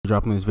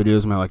dropping these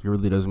videos, man. Like, it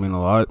really does mean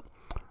a lot.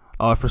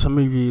 For some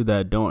of you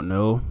that don't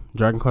know,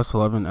 Dragon Quest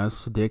XI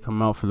S did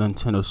come out for the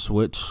Nintendo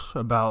Switch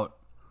about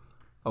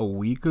a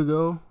week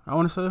ago, I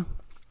want to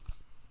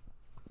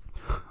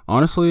say.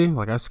 Honestly,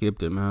 like, I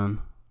skipped it, man.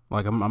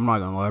 Like, I'm not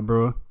gonna lie,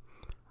 bro.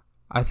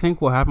 I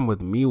think what happened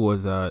with me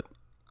was that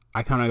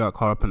I kind of got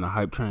caught up in the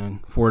hype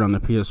train for it on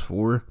the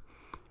PS4.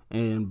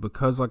 And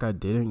because, like, I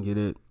didn't get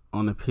it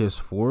on the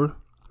PS4,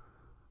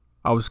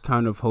 I was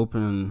kind of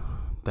hoping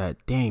that,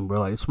 dang, bro,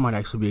 like, this might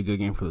actually be a good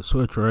game for the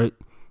Switch, right?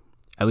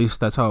 At least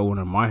that's how it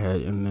went in my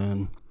head. And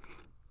then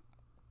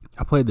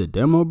I played the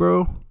demo,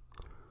 bro.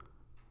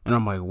 And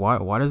I'm like,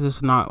 why does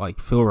this not, like,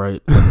 feel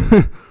right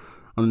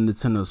on the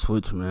Nintendo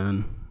Switch,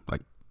 man?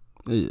 Like,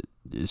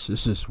 it's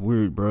just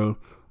weird, bro.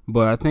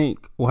 But I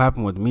think what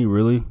happened with me,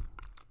 really,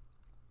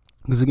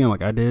 because, again,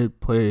 like, I did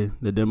play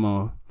the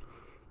demo.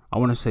 I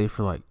want to say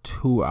for, like,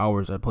 2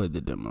 hours I played the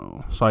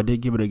demo. So I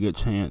did give it a good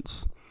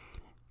chance.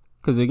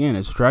 Because, again,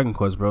 it's Dragon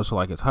Quest, bro. So,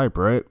 like, it's hype,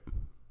 right?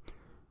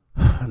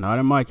 Not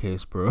in my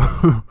case, bro.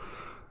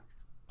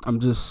 I'm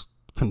just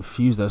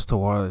confused as to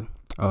why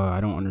I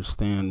don't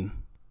understand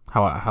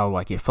how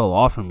like, it fell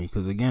off of me.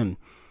 Because, again,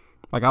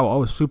 like, I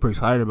was super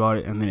excited about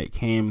it, and then it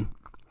came.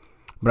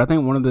 But I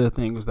think one of the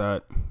things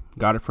that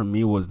got it from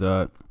me was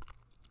that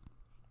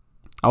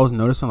I was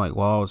noticing, like,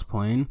 while I was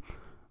playing,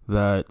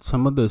 that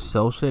some of the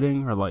cell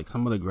shading or, like,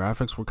 some of the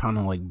graphics were kind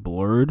of, like,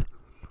 blurred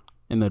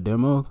in the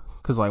demo.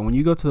 Because, like, when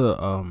you go to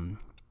the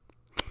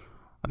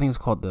I think it's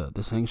called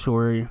the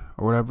Sanctuary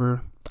or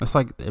whatever. It's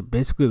like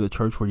basically the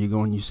church where you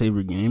go and you save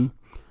your game.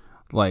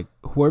 Like,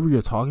 whoever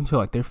you're talking to,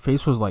 like, their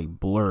face was, like,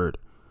 blurred.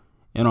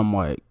 And I'm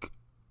like,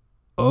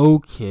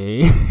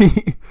 okay.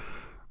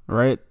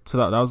 Right? So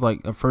that was,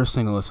 like, the first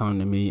thing that was something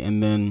to me.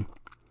 And then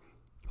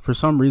for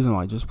some reason,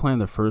 like, just playing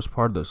the first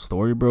part of the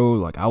story, bro,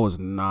 like, I was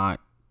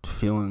not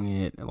feeling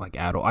it, like,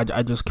 at all.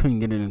 I just couldn't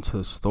get it into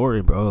the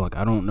story, bro. Like,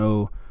 I don't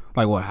know,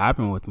 like, what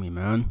happened with me,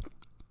 man.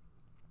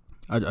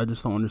 I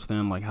just don't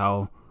understand, like,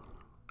 how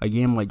a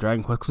game like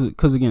Dragon Quest,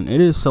 because, again,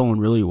 it is selling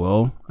really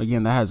well.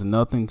 Again, that has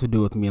nothing to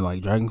do with me.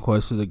 Like, Dragon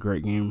Quest is a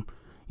great game,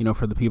 you know,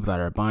 for the people that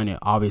are buying it,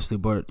 obviously.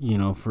 But, you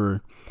know,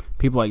 for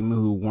people like me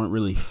who weren't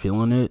really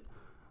feeling it,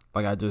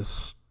 like, I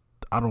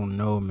don't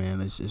know,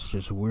 man. It's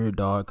just weird,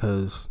 dog,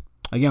 because,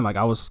 again, like,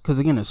 because,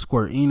 again, it's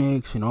Square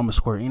Enix. You know, I'm a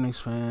Square Enix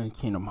fan.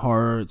 Kingdom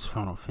Hearts,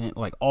 Final Fantasy,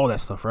 like, all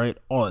that stuff, right?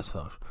 All that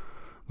stuff.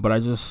 But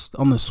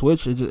on the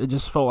Switch, it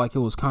just felt like it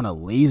was kind of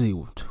lazy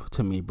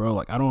to me, bro.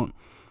 Like, I don't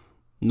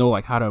know,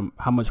 like, how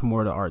much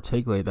more to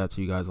articulate that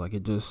to you guys. Like,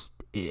 it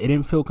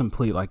didn't feel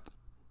complete. Like,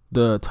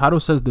 the title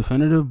says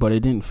definitive, but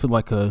it didn't feel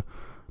like a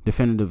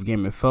definitive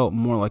game. It felt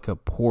more like a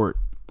port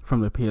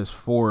from the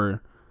PS4,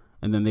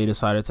 and then they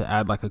decided to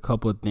add, like, a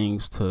couple of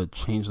things to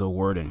change the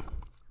wording.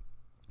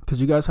 Because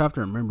you guys have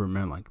to remember,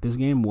 man, like, this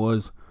game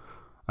was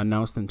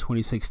announced in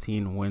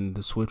 2016 when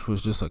the Switch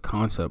was just a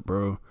concept,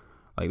 bro.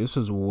 Like, this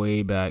was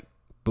way back,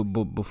 but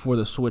before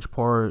the Switch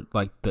part,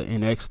 like, the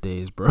NX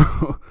days,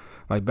 bro.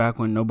 Like, back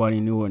when nobody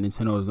knew what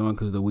Nintendo was doing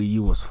because the Wii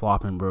U was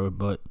flopping, bro.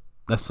 But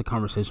that's the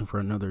conversation for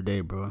another day,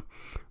 bro.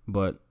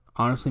 But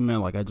honestly, man,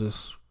 like, I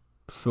just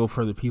feel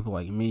for the people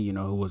like me, you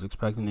know, who was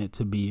expecting it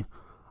to be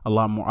a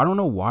lot more. I don't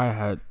know why I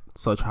had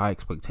such high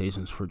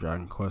expectations for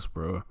Dragon Quest,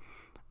 bro.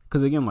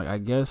 Because, again, like, I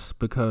guess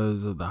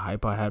because of the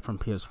hype I had from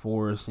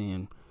PS4,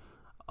 seeing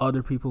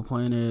other people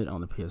playing it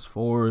on the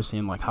PS4,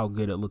 seeing, like, how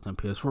good it looked on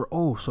PS4.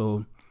 Oh,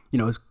 so, you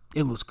know,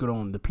 it looks good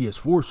on the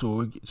PS4,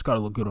 so it's got to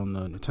look good on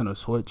the Nintendo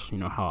Switch. You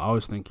know, how I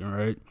was thinking,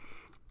 right?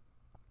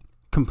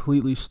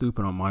 Completely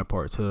stupid on my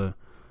part to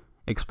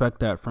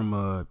expect that from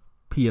a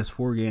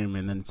PS4 game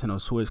and the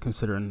Nintendo Switch,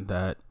 considering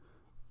that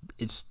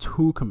it's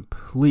two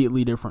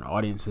completely different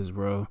audiences,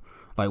 bro.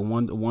 Like,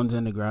 one's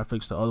into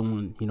graphics, the other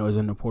one, you know, is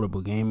into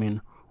portable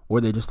gaming, or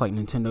they just like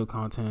Nintendo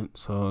content.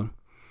 So,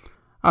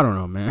 I don't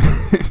know, man.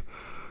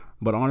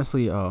 But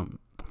honestly,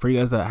 for you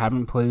guys that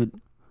haven't played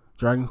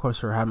Dragon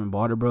Quest or haven't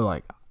bought it, bro,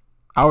 like,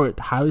 I would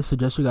highly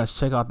suggest you guys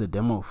check out the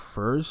demo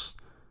first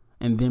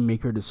and then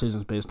make your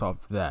decisions based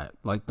off that.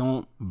 Like,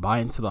 don't buy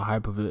into the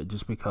hype of it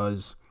just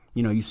because,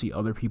 you know, you see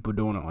other people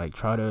doing it. Like,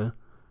 try to,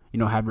 you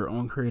know, have your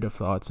own creative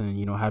thoughts and,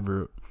 you know, have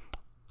your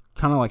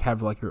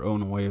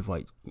own way of,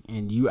 like,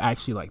 and you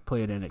actually, like,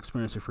 play it and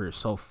experience it for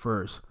yourself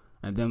first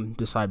and then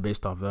decide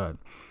based off that.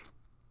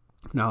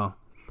 Now,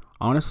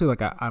 honestly,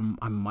 like, I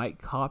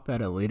might cop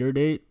at a later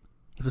date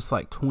if it's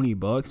like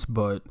 $20,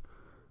 but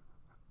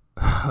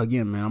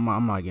again, man,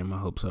 I'm not getting my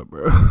hopes up,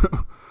 bro.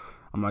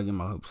 I'm not getting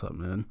my hopes up,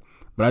 man.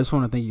 But I just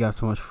want to thank you guys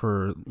so much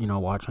for, you know,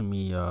 watching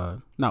me,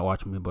 not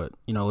watching me, but,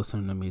 you know,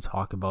 listening to me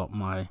talk about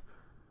my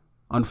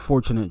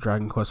unfortunate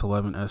Dragon Quest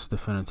XI S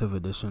Definitive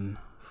Edition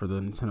for the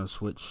Nintendo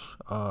Switch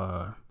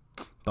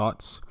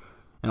thoughts.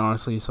 And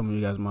honestly, some of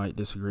you guys might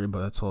disagree,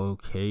 but that's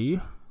okay.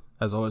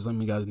 As always, let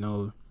me guys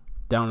know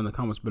down in the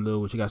comments below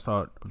what you guys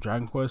thought of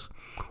Dragon Quest,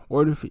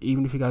 or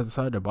even if you guys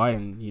decided to buy it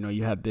and, you know,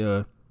 you had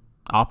the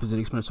opposite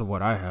experience of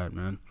what I had,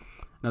 man.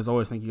 And as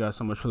always, thank you guys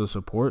so much for the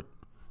support.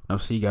 I'll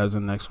see you guys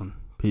in the next one.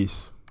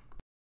 Peace.